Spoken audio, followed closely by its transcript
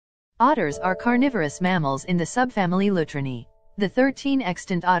Otters are carnivorous mammals in the subfamily Lutrinae. The 13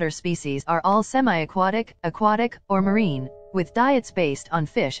 extant otter species are all semi-aquatic, aquatic, or marine, with diets based on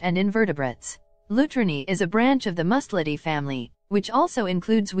fish and invertebrates. Lutrinae is a branch of the Mustelidae family, which also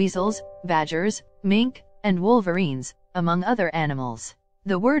includes weasels, badgers, mink, and wolverines, among other animals.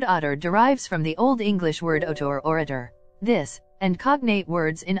 The word otter derives from the Old English word otor or otter. This, and cognate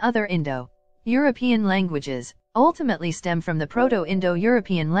words in other Indo-European languages, ultimately stem from the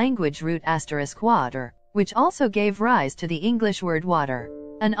Proto-Indo-European language root *water, which also gave rise to the English word water.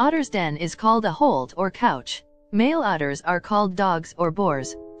 An otter's den is called a holt or couch. Male otters are called dogs or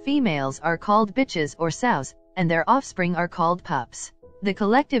boars, females are called bitches or sows, and their offspring are called pups. The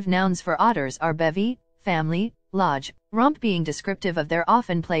collective nouns for otters are bevy, family, lodge, romp being descriptive of their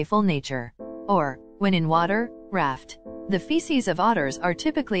often playful nature, or, when in water, raft. The feces of otters are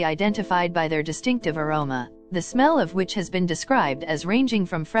typically identified by their distinctive aroma, the smell of which has been described as ranging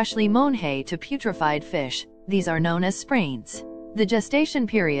from freshly mown hay to putrefied fish. These are known as sprains. The gestation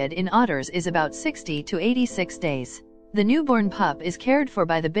period in otters is about 60 to 86 days. The newborn pup is cared for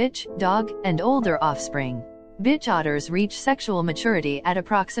by the bitch, dog, and older offspring. Bitch otters reach sexual maturity at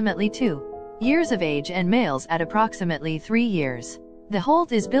approximately 2 years of age and males at approximately 3 years. The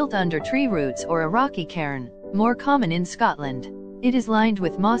holt is built under tree roots or a rocky cairn, more common in Scotland. It is lined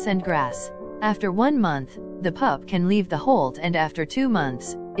with moss and grass. After 1 month, the pup can leave the holt, and after 2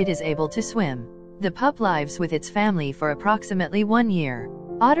 months, it is able to swim. The pup lives with its family for approximately 1 year.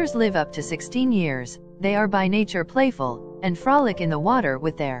 Otters live up to 16 years. They are by nature playful, and frolic in the water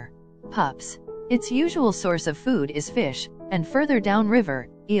with their pups. Its usual source of food is fish, and further downriver,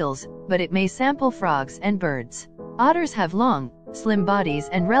 eels, but it may sample frogs and birds. Otters have long, slim bodies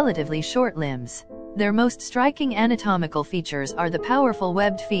and relatively short limbs. Their most striking anatomical features are the powerful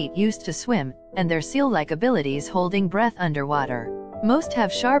webbed feet used to swim, and their seal-like abilities holding breath underwater. Most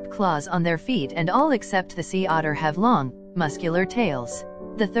have sharp claws on their feet, and all except the sea otter have long, muscular tails.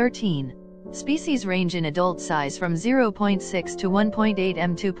 The 13 species range in adult size from 0.6 to 1.8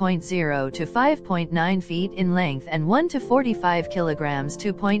 m, 2.0 to 5.9 feet in length, and 1 to 45 kilograms,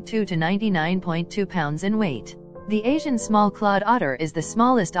 2.2 to 99.2 pounds in weight. The Asian small-clawed otter is the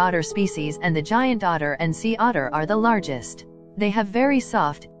smallest otter species, and the giant otter and sea otter are the largest. They have very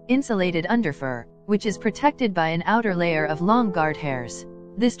soft, insulated underfur, which is protected by an outer layer of long guard hairs.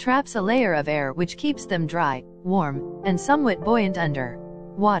 This traps a layer of air which keeps them dry, warm, and somewhat buoyant under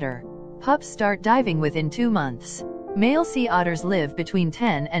water. Pups start diving within 2 months. Male sea otters live between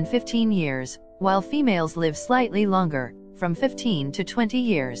 10 and 15 years, while females live slightly longer, from 15 to 20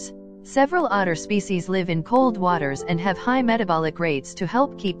 years. Several otter species live in cold waters and have high metabolic rates to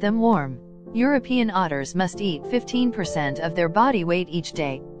help keep them warm. European otters must eat 15% of their body weight each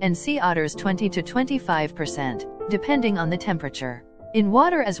day, and sea otters 20 to 25%, depending on the temperature. In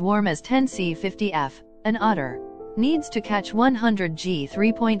water as warm as 10 C 50 F, an otter needs to catch 100 g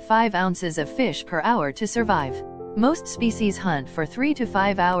 3.5 ounces of fish per hour to survive. Most species hunt for 3 to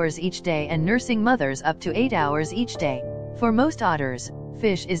 5 hours each day, and nursing mothers up to 8 hours each day. For most otters,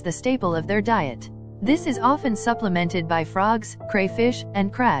 fish is the staple of their diet. This is often supplemented by frogs, crayfish,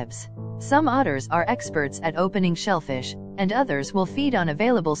 and crabs. Some otters are experts at opening shellfish, and others will feed on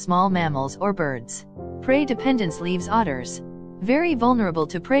available small mammals or birds. Prey dependence leaves otters very vulnerable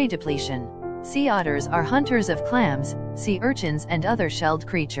to prey depletion. Sea otters are hunters of clams, sea urchins, and other shelled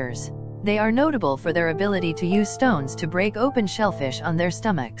creatures. They are notable for their ability to use stones to break open shellfish on their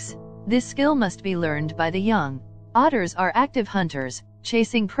stomachs. This skill must be learned by the young. Otters are active hunters,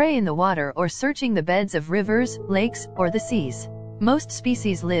 chasing prey in the water or searching the beds of rivers, lakes, or the seas. Most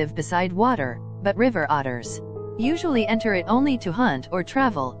species live beside water, but river otters usually enter it only to hunt or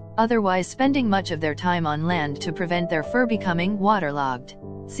travel, otherwise spending much of their time on land to prevent their fur becoming waterlogged.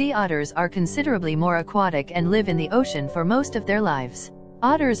 Sea otters are considerably more aquatic and live in the ocean for most of their lives.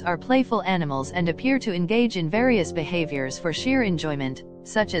 Otters are playful animals and appear to engage in various behaviors for sheer enjoyment,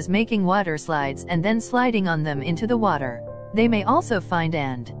 such as making water slides and then sliding on them into the water. They may also find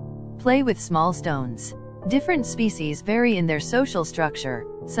and play with small stones. Different species vary in their social structure,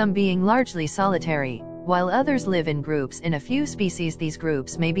 some being largely solitary, while others live in groups. In a few species these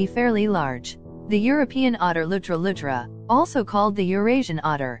groups may be fairly large. The European otter Lutra lutra, also called the Eurasian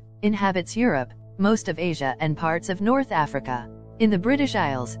otter, inhabits Europe, most of Asia, and parts of North Africa. In the British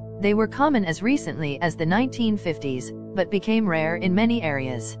Isles, they were common as recently as the 1950s, but became rare in many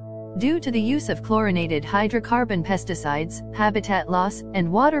areas. Due to the use of chlorinated hydrocarbon pesticides, habitat loss,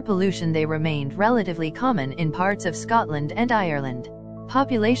 and water pollution, they remained relatively common in parts of Scotland and Ireland.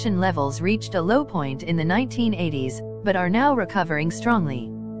 Population levels reached a low point in the 1980s, but are now recovering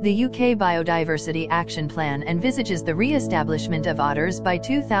strongly. The UK Biodiversity Action Plan envisages the re-establishment of otters by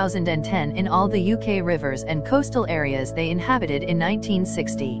 2010 in all the UK rivers and coastal areas they inhabited in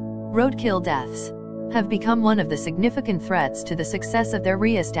 1960. Roadkill deaths have become one of the significant threats to the success of their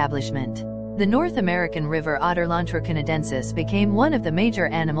re-establishment. The North American river otter Lontra canadensis became one of the major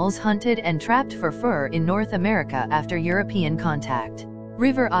animals hunted and trapped for fur in North America after European contact.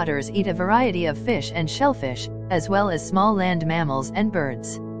 River otters eat a variety of fish and shellfish, as well as small land mammals and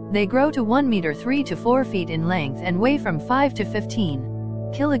birds. They grow to 1 meter 3 to 4 feet in length and weigh from 5 to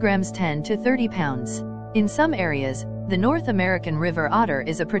 15 kilograms 10 to 30 pounds. In some areas, the North American river otter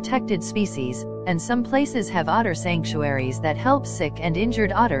is a protected species, and some places have otter sanctuaries that help sick and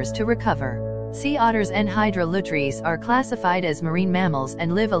injured otters to recover. Sea otters and hydra lutries are classified as marine mammals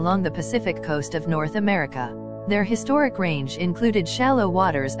and live along the Pacific coast of North America. Their historic range included shallow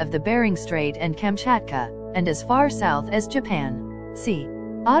waters of the Bering Strait and Kamchatka, and as far south as Japan. Sea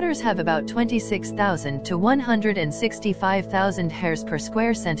otters have about 26,000 to 165,000 hairs per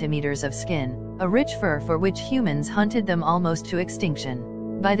square centimeters of skin, a rich fur for which humans hunted them almost to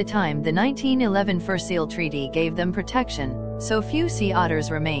extinction. By the time the 1911 Fur Seal Treaty gave them protection, so few sea otters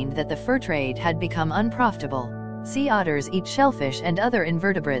remained that the fur trade had become unprofitable. Sea otters eat shellfish and other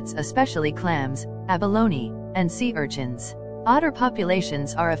invertebrates, especially clams, abalone, and sea urchins. Otter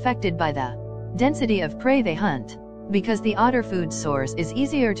populations are affected by the density of prey they hunt. Because the otter food source is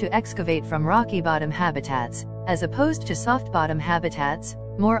easier to excavate from rocky bottom habitats, as opposed to soft bottom habitats,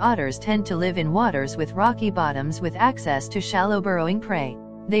 more otters tend to live in waters with rocky bottoms with access to shallow burrowing prey.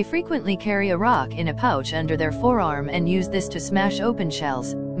 They frequently carry a rock in a pouch under their forearm and use this to smash open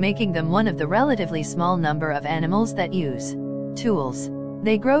shells, making them one of the relatively small number of animals that use tools.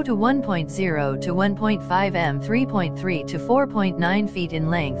 They grow to 1.0 to 1.5 m 3.3 to 4.9 feet in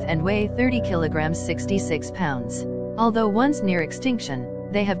length and weigh 30 kilograms 66 pounds. Although once near extinction,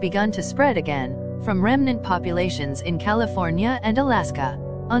 they have begun to spread again, from remnant populations in California and Alaska.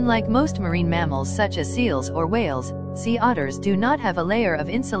 Unlike most marine mammals such as seals or whales, sea otters do not have a layer of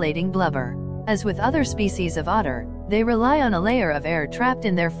insulating blubber. As with other species of otter, they rely on a layer of air trapped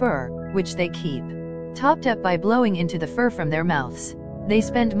in their fur, which they keep topped up by blowing into the fur from their mouths. They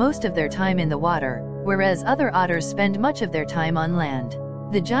spend most of their time in the water, whereas other otters spend much of their time on land.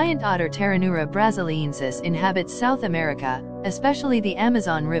 The giant otter Pteronura brasiliensis inhabits South America, especially the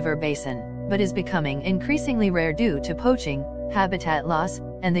Amazon River basin, but is becoming increasingly rare due to poaching, habitat loss,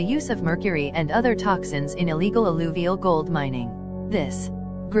 and the use of mercury and other toxins in illegal alluvial gold mining. This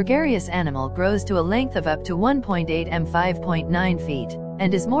gregarious animal grows to a length of up to 1.8 m 5.9 feet,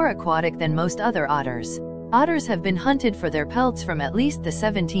 and is more aquatic than most other otters. Otters have been hunted for their pelts from at least the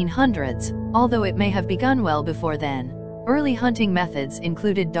 1700s, although it may have begun well before then. Early hunting methods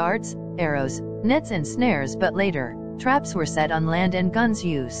included darts, arrows, nets and snares, but later, traps were set on land and guns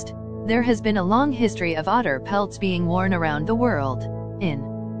used. There has been a long history of otter pelts being worn around the world.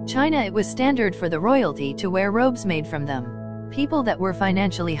 In China, it was standard for the royalty to wear robes made from them. People that were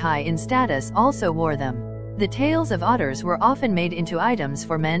financially high in status also wore them. The tails of otters were often made into items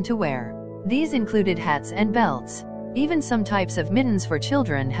for men to wear. These included hats and belts. Even some types of mittens for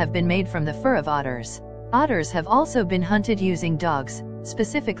children have been made from the fur of otters. Otters have also been hunted using dogs,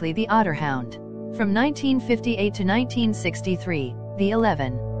 specifically the otterhound. From 1958 to 1963, the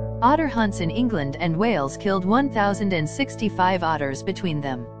 11 otter hunts in England and Wales killed 1,065 otters between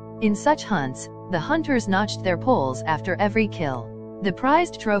them. In such hunts, the hunters notched their poles after every kill. The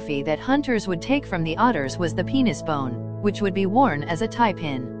prized trophy that hunters would take from the otters was the penis bone, which would be worn as a tie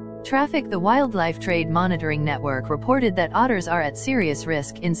pin. Traffic. The Wildlife Trade Monitoring Network reported that otters are at serious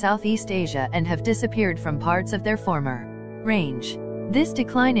risk in Southeast Asia and have disappeared from parts of their former range. This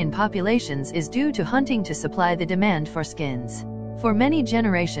decline in populations is due to hunting to supply the demand for skins. For many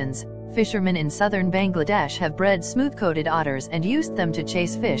generations, fishermen in southern Bangladesh have bred smooth-coated otters and used them to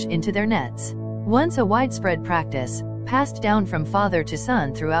chase fish into their nets. Once a widespread practice, passed down from father to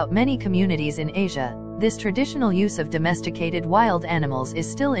son throughout many communities in Asia, this traditional use of domesticated wild animals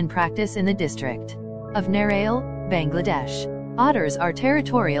is still in practice in the district of Narail, Bangladesh. Otters are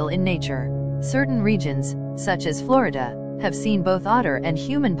territorial in nature. Certain regions, such as Florida, have seen both otter and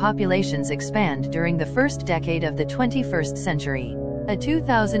human populations expand during the first decade of the 21st century. A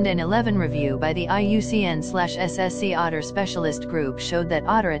 2011 review by the IUCN/SSC Otter Specialist Group showed that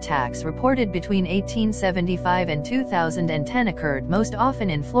otter attacks reported between 1875 and 2010 occurred most often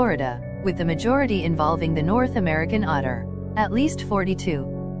in Florida, with the majority involving the North American otter. At least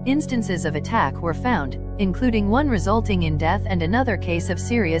 42 instances of attack were found, including one resulting in death and another case of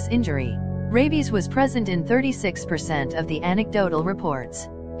serious injury. Rabies was present in 36% of the anecdotal reports.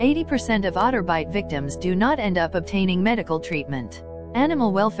 80% of otter bite victims do not end up obtaining medical treatment.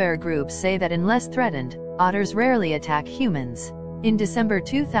 Animal welfare groups say that unless threatened, otters rarely attack humans. In December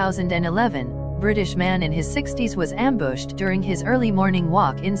 2011, British man in his 60s was ambushed during his early morning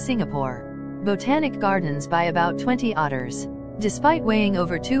walk in Singapore Botanic Gardens by about 20 otters. Despite weighing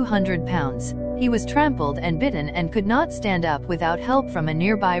over 200 pounds, he was trampled and bitten and could not stand up without help from a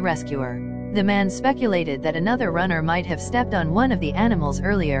nearby rescuer. The man speculated that another runner might have stepped on one of the animals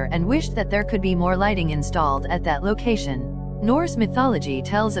earlier and wished that there could be more lighting installed at that location. Norse mythology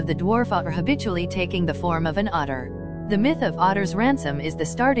tells of the dwarf otter habitually taking the form of an otter. The myth of Otter's ransom is the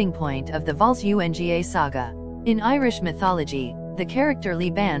starting point of the Volsunga saga. In Irish mythology, the character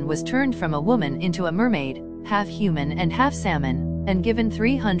Liban was turned from a woman into a mermaid, half human and half salmon, and given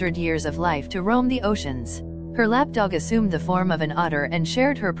 300 years of life to roam the oceans. Her lapdog assumed the form of an otter and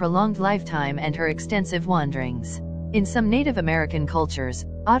shared her prolonged lifetime and her extensive wanderings. In some Native American cultures,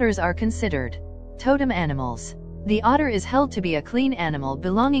 otters are considered totem animals. The otter is held to be a clean animal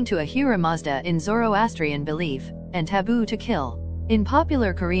belonging to Ahura Mazda in Zoroastrian belief, and taboo to kill. In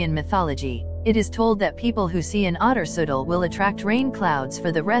popular Korean mythology, it is told that people who see an otter soodle will attract rain clouds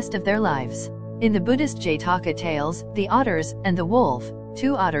for the rest of their lives. In the Buddhist Jataka tales, the otters and the wolf,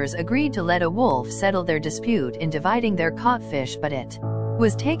 two otters agreed to let a wolf settle their dispute in dividing their caught fish, but it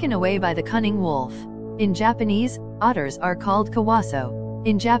was taken away by the cunning wolf. In Japanese, otters are called kawaso.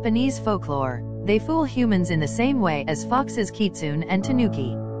 In Japanese folklore, they fool humans in the same way as foxes kitsune and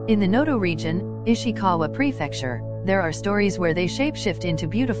tanuki. In the Noto region, Ishikawa Prefecture, there are stories where they shapeshift into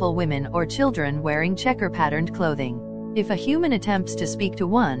beautiful women or children wearing checker-patterned clothing. If a human attempts to speak to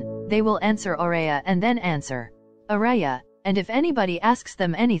one, they will answer Oreya and then answer Areya, and if anybody asks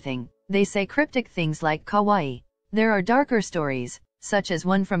them anything, they say cryptic things like kawaii. There are darker stories, such as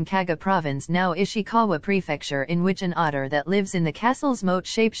one from Kaga Province, now Ishikawa Prefecture, in which an otter that lives in the castle's moat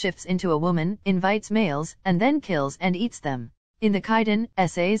shapeshifts into a woman, invites males, and then kills and eats them. In the Kaiden,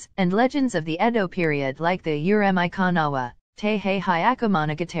 essays, and legends of the Edo period like the Uremai Kanawa, Teihei Hyaka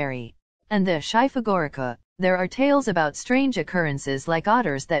Monogatari, and the Shifugoroku, there are tales about strange occurrences like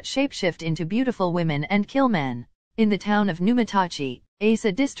otters that shapeshift into beautiful women and kill men. In the town of Numatachi,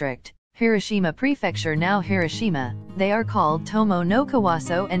 Asa District, Hiroshima Prefecture, now Hiroshima, they are called Tomo no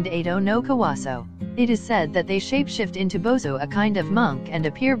Kawaso and Edo no Kawaso. It is said that they shapeshift into Bozo, a kind of monk, and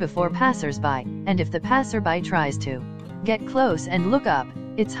appear before passersby, and if the passerby tries to get close and look up,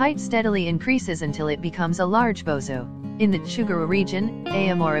 its height steadily increases until it becomes a large Bozo. In the Chuguru region,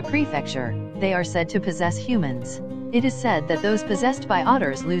 Aomori Prefecture, they are said to possess humans. It is said that those possessed by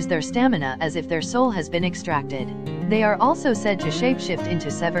otters lose their stamina as if their soul has been extracted. They are also said to shapeshift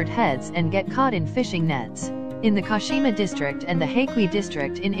into severed heads and get caught in fishing nets. In the Kashima District and the Heikui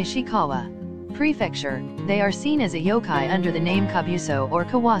District in Ishikawa Prefecture, they are seen as a yokai under the name Kabuso or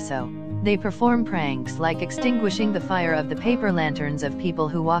Kawaso. They perform pranks like extinguishing the fire of the paper lanterns of people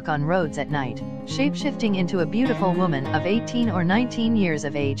who walk on roads at night, shapeshifting into a beautiful woman of 18 or 19 years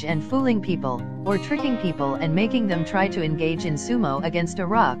of age and fooling people, or tricking people and making them try to engage in sumo against a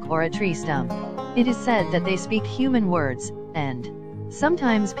rock or a tree stump. It is said that they speak human words, and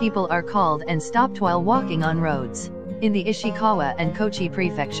sometimes people are called and stopped while walking on roads. In the Ishikawa and Kochi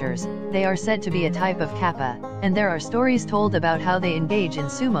prefectures, they are said to be a type of kappa, and there are stories told about how they engage in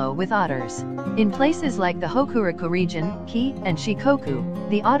sumo with otters. In places like the Hokuriku region, Ki, and Shikoku,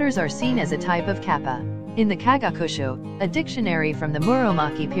 the otters are seen as a type of kappa. In the Kagakusho, a dictionary from the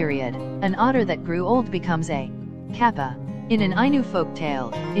Muromachi period, an otter that grew old becomes a kappa. In an Ainu folk tale,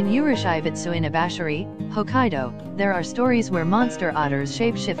 in Urushibatsu in Abashiri, Hokkaido, there are stories where monster otters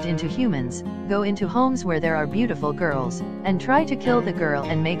shapeshift into humans, go into homes where there are beautiful girls, and try to kill the girl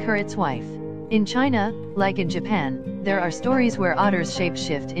and make her its wife. In China, like in Japan, there are stories where otters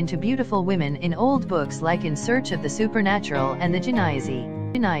shapeshift into beautiful women in old books like In Search of the Supernatural and the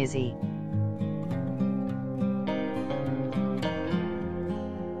Jinaizi.